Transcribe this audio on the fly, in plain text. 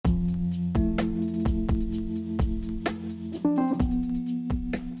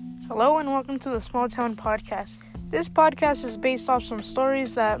Hello and welcome to the Small Town Podcast. This podcast is based off some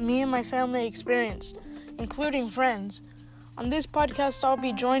stories that me and my family experienced, including friends. On this podcast, I'll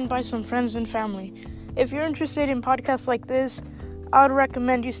be joined by some friends and family. If you're interested in podcasts like this, I would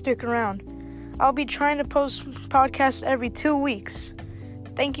recommend you stick around. I'll be trying to post podcasts every 2 weeks.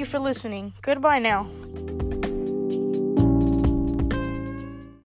 Thank you for listening. Goodbye now.